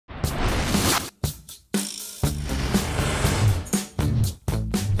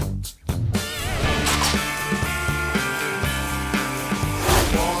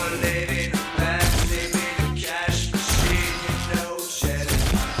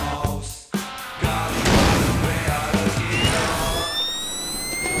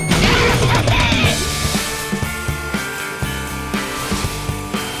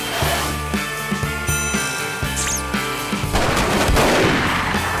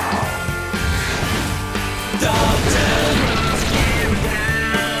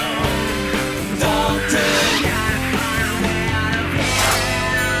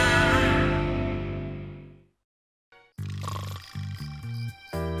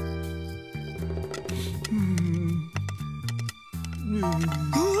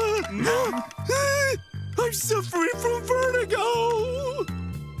I'm suffering from vertigo!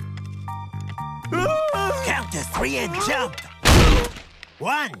 Count to 3 and jump!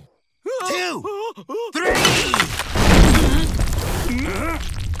 1, 2, 3!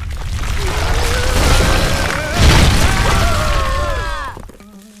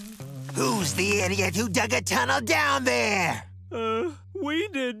 Who's the idiot who dug a tunnel down there? We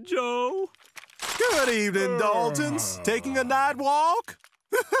did, Joe. Good evening, Daltons. Taking a night walk?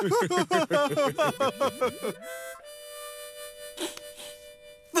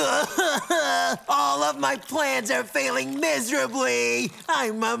 All of my plans are failing miserably.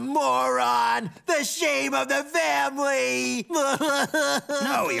 I'm a moron. The shame of the family.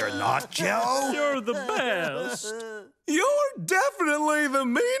 No, you're not, Joe. You're the best. You're definitely the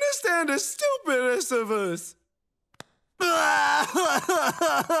meanest and the stupidest of us.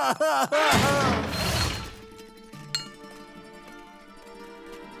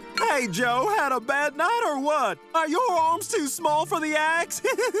 Hey, Joe, had a bad night or what? Are your arms too small for the axe?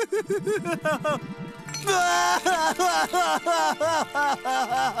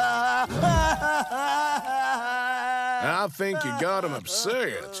 I think you got him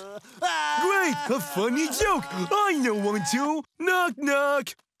upset. Great, a funny joke. I know one too. Knock,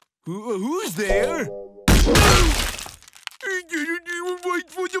 knock. Who's there? Wait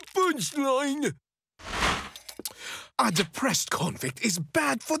for the punchline. A depressed convict is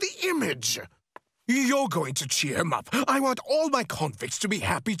bad for the image. You're going to cheer him up. I want all my convicts to be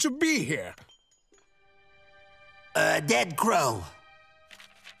happy to be here. A dead crow.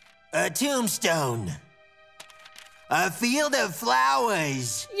 A tombstone. A field of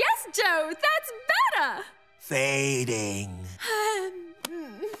flowers. Yes, Joe, that's better. Fading.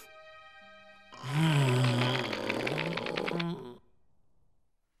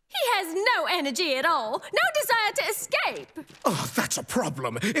 He has no energy at all. No desire to escape. Oh, that's a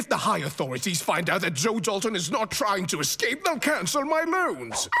problem. If the high authorities find out that Joe Dalton is not trying to escape, they'll cancel my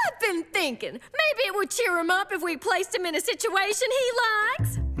loans. I've been thinking, maybe it would cheer him up if we placed him in a situation he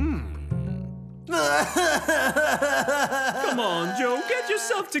likes. Come on, Joe, get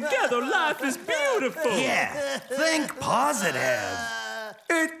yourself together. Life is beautiful. Yeah, think positive.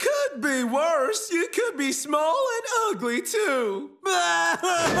 It could be worse. You could be small and ugly, too.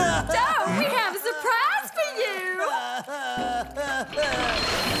 Joe, we have a surprise for you.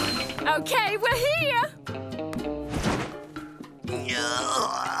 Okay, we're here.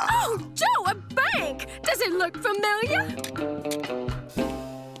 Oh, Joe, a bank. Does it look familiar?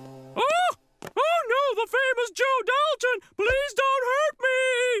 Oh, no, the famous Joe Dalton! Please don't hurt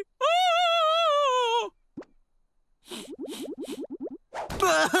me! Oh!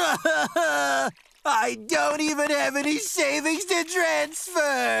 I don't even have any savings to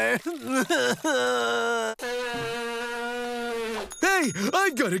transfer. Hey,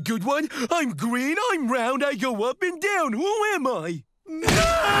 I've got a good one. I'm green, I'm round, I go up and down. Who am I?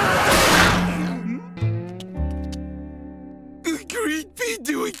 Creepy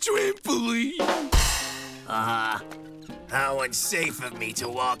doing trampoline. How unsafe of me to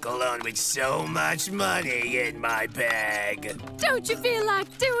walk alone with so much money in my bag. Don't you feel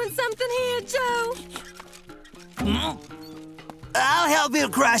like doing something here, Joe? I'll help you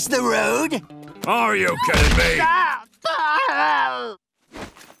cross the road. Are you kidding me?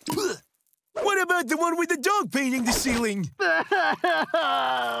 What about the one with the dog painting the ceiling?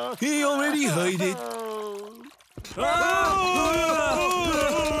 He already hid it.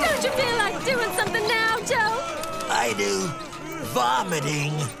 Don't you feel like doing something now, Joe? I do.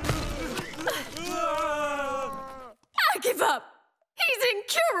 Vomiting. I give up. He's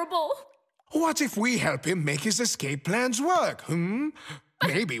incurable. What if we help him make his escape plans work,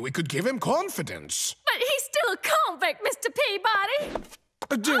 Maybe we could give him confidence. But he's still a convict, Mr. Peabody.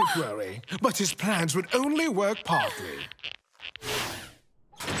 Don't worry, but his plans would only work partly.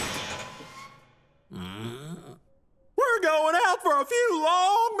 We're going out for a few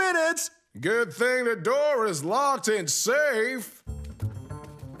long minutes. Good thing the door is locked and safe.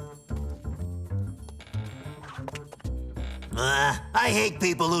 I hate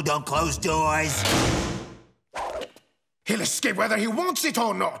people who don't close doors. He'll escape whether he wants it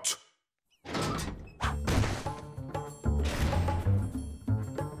or not.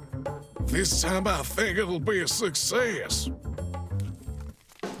 This time I think it'll be a success.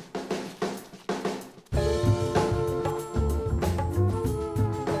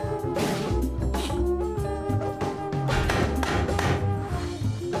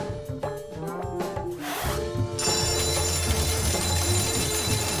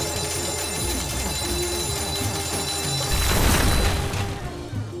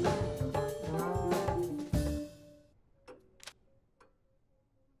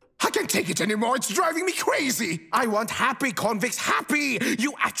 can't take it anymore. It's driving me crazy. I want happy convicts happy.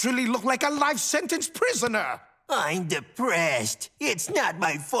 You actually look like a life sentence prisoner. I'm depressed. It's not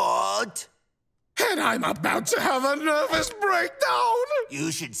my fault. And I'm about to have a nervous breakdown.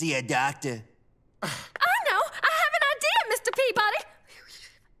 You should see a doctor. I know. I have an idea, Mr. Peabody.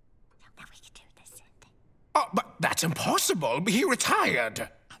 Now we can do this. Oh, but that's impossible. He retired.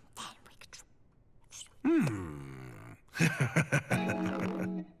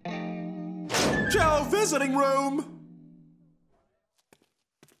 Joe, visiting room.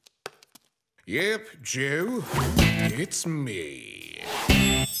 Yep, Joe. It's me.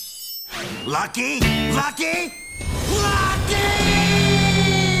 Lucky? Lucky? Lucky!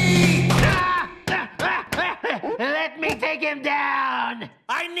 Let me take him down!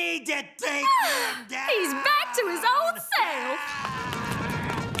 I need to take him down! He's back to his old self.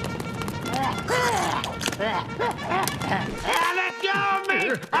 Let go of me!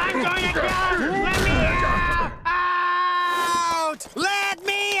 I'm going to go! Let me out! Out! Let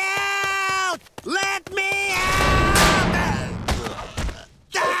me out! Let me out!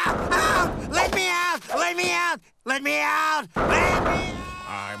 Out! Let me out! Let me out! Let me out! Let me out!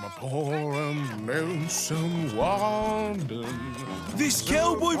 I'm a poor and lonesome wanderer. This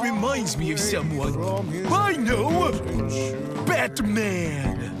cowboy reminds me of someone. I know!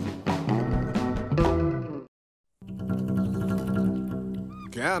 Batman!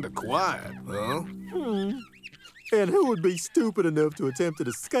 Kinda quiet, huh? And who would be stupid enough to attempt to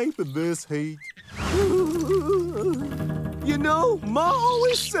escape in this heat? You know, Ma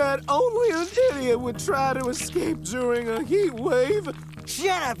always said only an idiot would try to escape during a heat wave.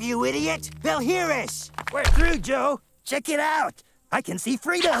 Shut up, you idiot! They'll hear us! We're through, Joe. Check it out. I can see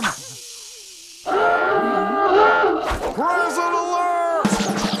freedom. Prison alert!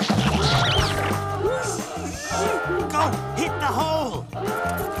 Go! Hit the hole!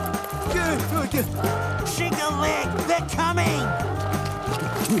 Shake a leg! They're coming!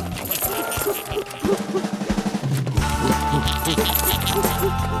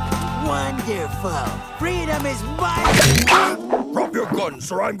 Wonderful! Freedom is mine! Drop your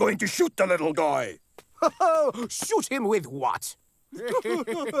guns, or I'm going to shoot the little guy. Shoot him with what?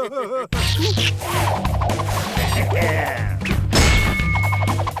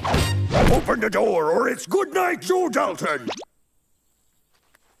 Open the door, or it's good night, Joe Dalton.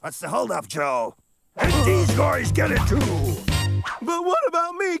 What's the holdup, Joe? And these guys get it too. But what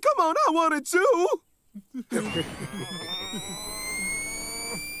about me? Come on, I wanted to.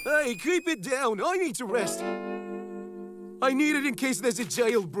 Hey, keep it down. I need to rest. I need it in case there's a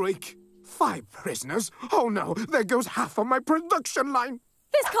jailbreak. 5 prisoners? Oh no, there goes half of my production line.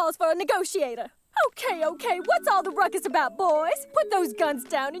 This calls for a negotiator. Okay, what's all the ruckus about, boys? Put those guns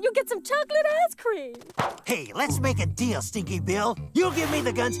down and you'll get some chocolate ice cream. Hey, let's make a deal, Stinky Bill. You give me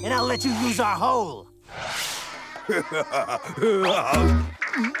the guns and I'll let you use our hole.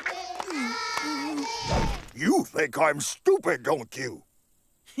 You think I'm stupid, don't you?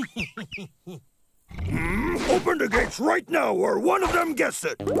 Open the gates right now, or one of them gets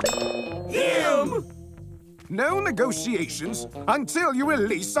it. Him! No negotiations until you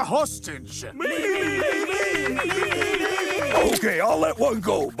release a hostage. Okay, I'll let one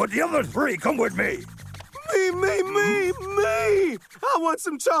go, but the other 3 come with me. Me! I want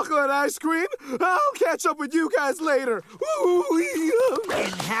some chocolate ice cream. I'll catch up with you guys later.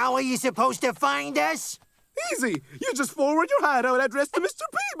 And how are you supposed to find us? Easy. You just forward your hideout address to Mr.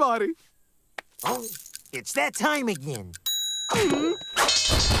 Peabody. Oh, it's that time again.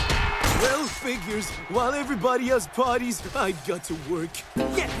 Well, figures. While everybody else parties, I've got to work.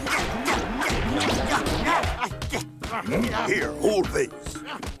 Here, hold these.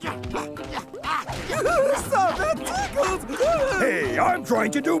 Stop, that tickles! Hey, I'm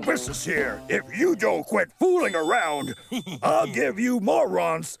trying to do business here. If you don't quit fooling around, I'll give you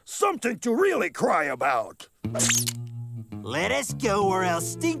morons something to really cry about. Let us go or else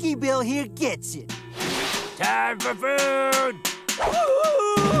Stinky Bill here gets it. Time for food!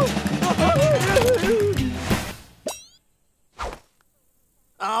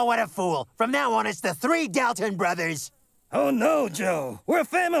 Oh, what a fool. From now on, it's the 3 Dalton brothers. Oh, no, Joe. We're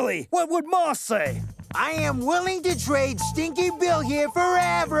family. What would Ma say? I am willing to trade Stinky Bill here for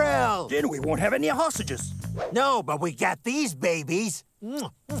Avril. Then we won't have any hostages. No, but we got these babies.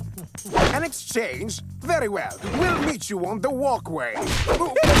 An exchange? Very well. We'll meet you on the walkway. In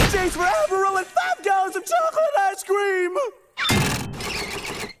exchange for Avril and $5 of chocolate ice cream!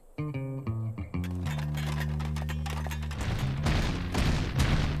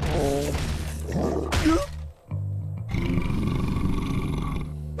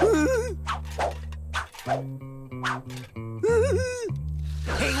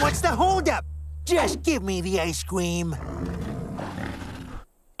 Hey, what's the holdup? Just give me the ice cream.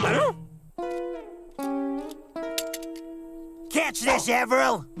 Catch this,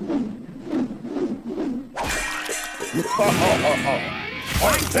 Avril!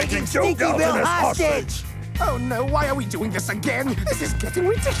 I'm taking Joe Dalton as hostage! Oh no, why are we doing this again? This is getting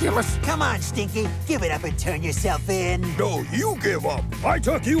ridiculous. Come on, Stinky. Give it up and turn yourself in. No, you give up. I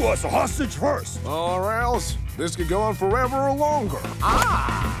took you as a hostage first. Or else, this could go on forever or longer.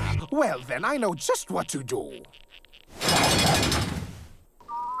 Ah! Well, then I know just what to do.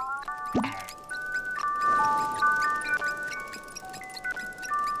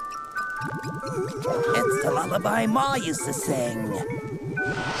 It's the lullaby Ma used to sing.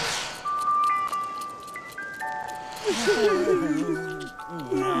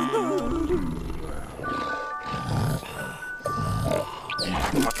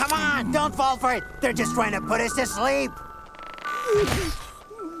 Come on, don't fall for it. They're just trying to put us to sleep.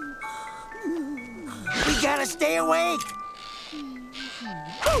 We gotta stay awake.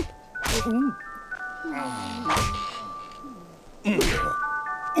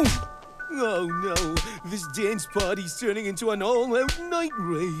 Oh no, this dance party's turning into an all-out night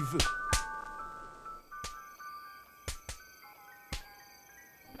rave.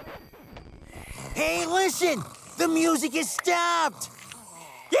 Hey, listen! The music has stopped!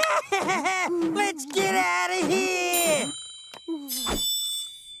 Yeah! Let's get out of here!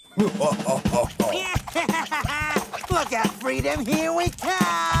 Look out, freedom! Here we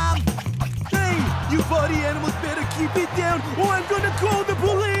come! Hey, you party animals better keep it down or I'm gonna call the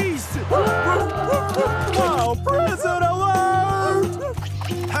police! Whoa, prison alert!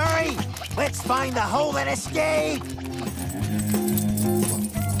 Hurry! Let's find the hole and escape!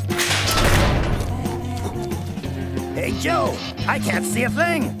 Hey, Joe, I can't see a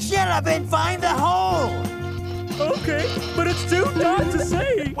thing. Shut up and find the hole! Okay, but it's too dark to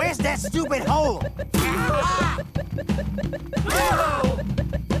say. Where's that stupid hole? Ah!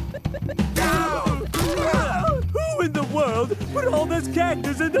 Who in the world put all this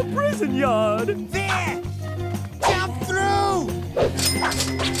cactus in the prison yard? There! Jump through!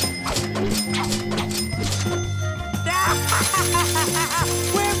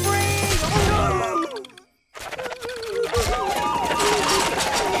 We're free!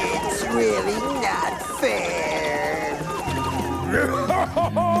 It's really not fair.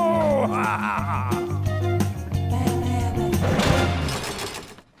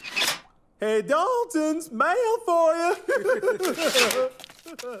 Hey, Daltons, mail for you.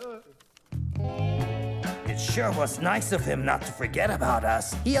 It sure was nice of him not to forget about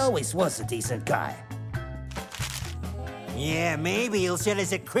us. He always was a decent guy. Yeah, maybe he'll send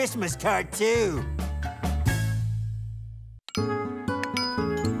us a Christmas card, too.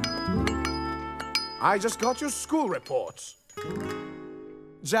 I just got your school reports.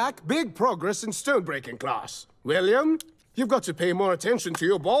 Jack, big progress in stone-breaking class. William, you've got to pay more attention to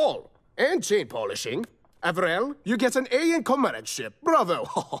your ball. And chain polishing. Avril, you get an A in comradeship. Bravo.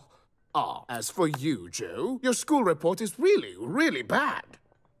 As for you, Joe, your school report is really, really bad.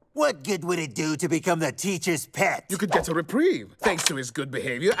 What good would it do to become the teacher's pet? You could get a reprieve. Thanks to his good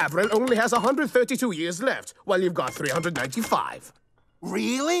behavior, Avril only has 132 years left, while you've got 395.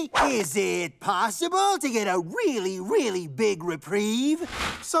 Really? Is it possible to get a really, really big reprieve?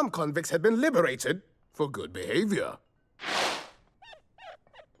 Some convicts have been liberated for good behavior.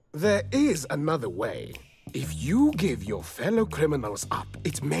 There is another way. If you give your fellow criminals up,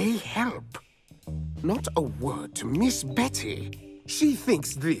 it may help. Not a word to Miss Betty. She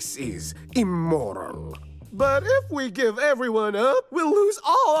thinks this is immoral. But if we give everyone up, we'll lose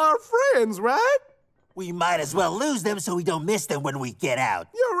all our friends, right? We might as well lose them so we don't miss them when we get out.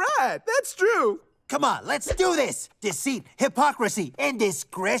 You're right, that's true. Come on, let's do this! Deceit, hypocrisy, and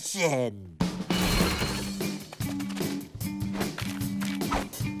discretion.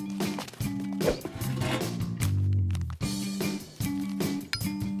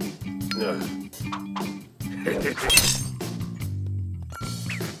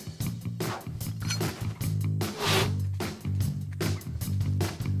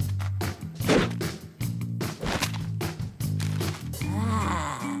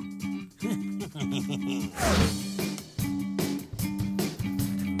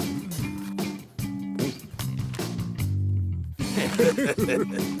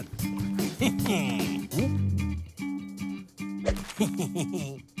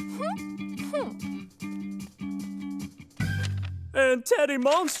 And Teddy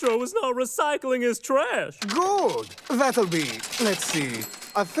Monstro is now recycling his trash. Good. That'll be, let's see,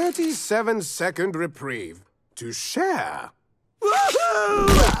 a 37-second reprieve to share.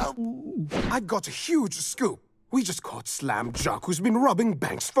 Woohoo! I've got a huge scoop. We just caught Slam Jock, who's been robbing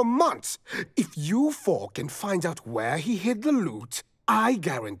banks for months. If you four can find out where he hid the loot, I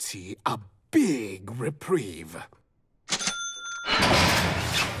guarantee a big reprieve.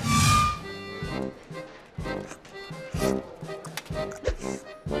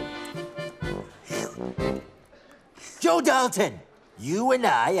 Joe Dalton, you and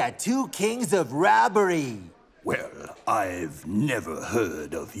I are two kings of robbery. Well, I've never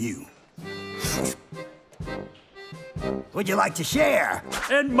heard of you. Would you like to share?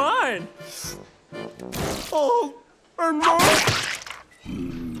 And mine! Oh, and more?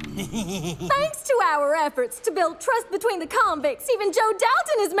 Thanks to our efforts to build trust between the convicts, even Joe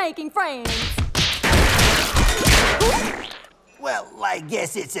Dalton is making friends. Well, I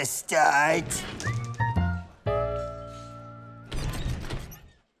guess it's a start.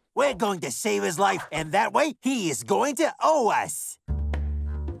 We're going to save his life, and that way, he is going to owe us.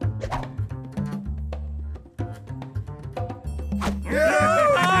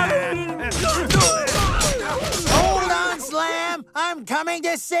 Hold on, Slam! I'm coming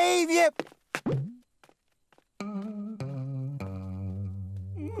to save you!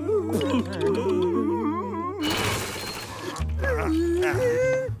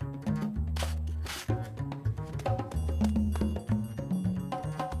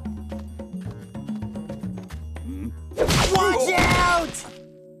 Watch out!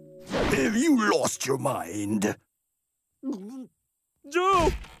 Have you lost your mind?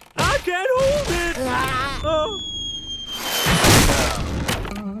 Joe, I can't hold it! Oh.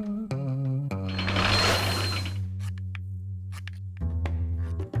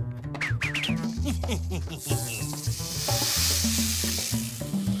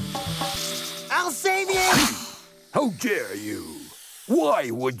 I'll save you! How dare you?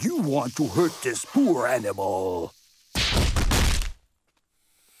 Why would you want to hurt this poor animal?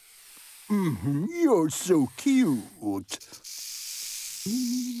 You're so cute.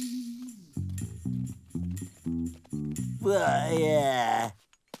 Yeah.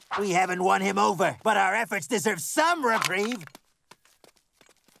 We haven't won him over, but our efforts deserve some reprieve.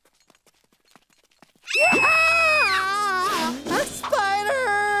 Ah! A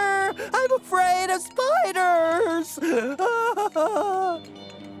spider! I'm afraid of spiders!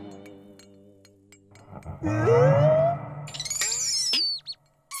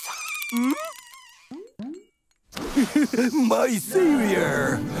 My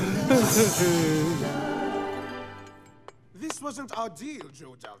savior! This wasn't our deal,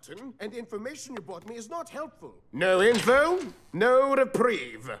 Joe Dalton, and the information you brought me is not helpful. No info, no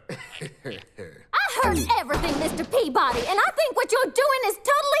reprieve. I heard everything, Mr. Peabody, and I think what you're doing is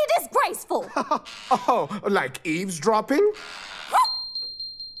totally disgraceful. Oh, like eavesdropping?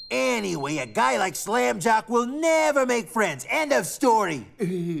 Anyway, a guy like Slam Jock will never make friends. End of story.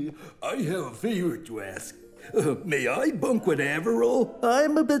 I have a favor to ask. May I bunk with Averill?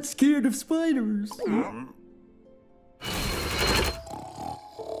 I'm a bit scared of spiders.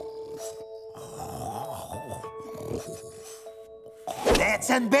 That's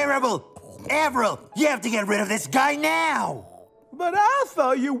unbearable. Averill, you have to get rid of this guy now. But I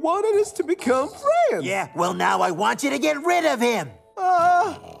thought you wanted us to become friends. Yeah, well, now I want you to get rid of him.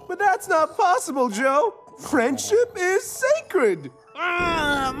 But that's not possible, Joe. Friendship is sacred.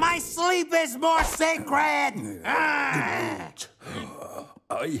 My sleep is more sacred. I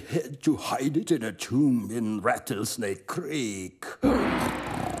had to hide it in a tomb in Rattlesnake Creek.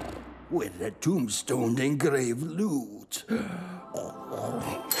 With a tombstone engraved loot.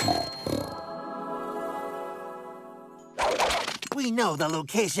 We know the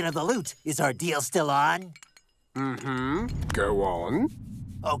location of the loot. Is our deal still on? Go on.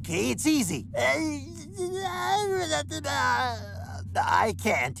 Okay, it's easy. I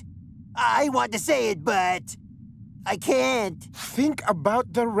can't. I want to say it, but I can't. Think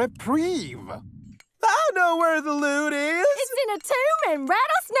about the reprieve. I know where the loot is. It's in a tomb in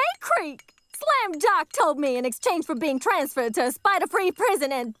Rattlesnake Creek. Slam Jock told me in exchange for being transferred to a spider-free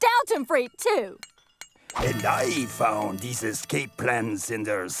prison and Dalton-free, too. And I found these escape plans in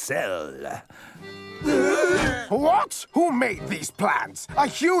their cell. What? Who made these plans? A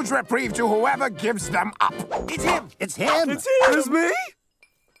huge reprieve to whoever gives them up. It's him! It's him! It's me?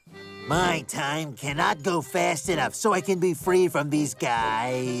 My time cannot go fast enough so I can be free from these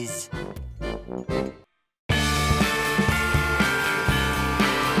guys.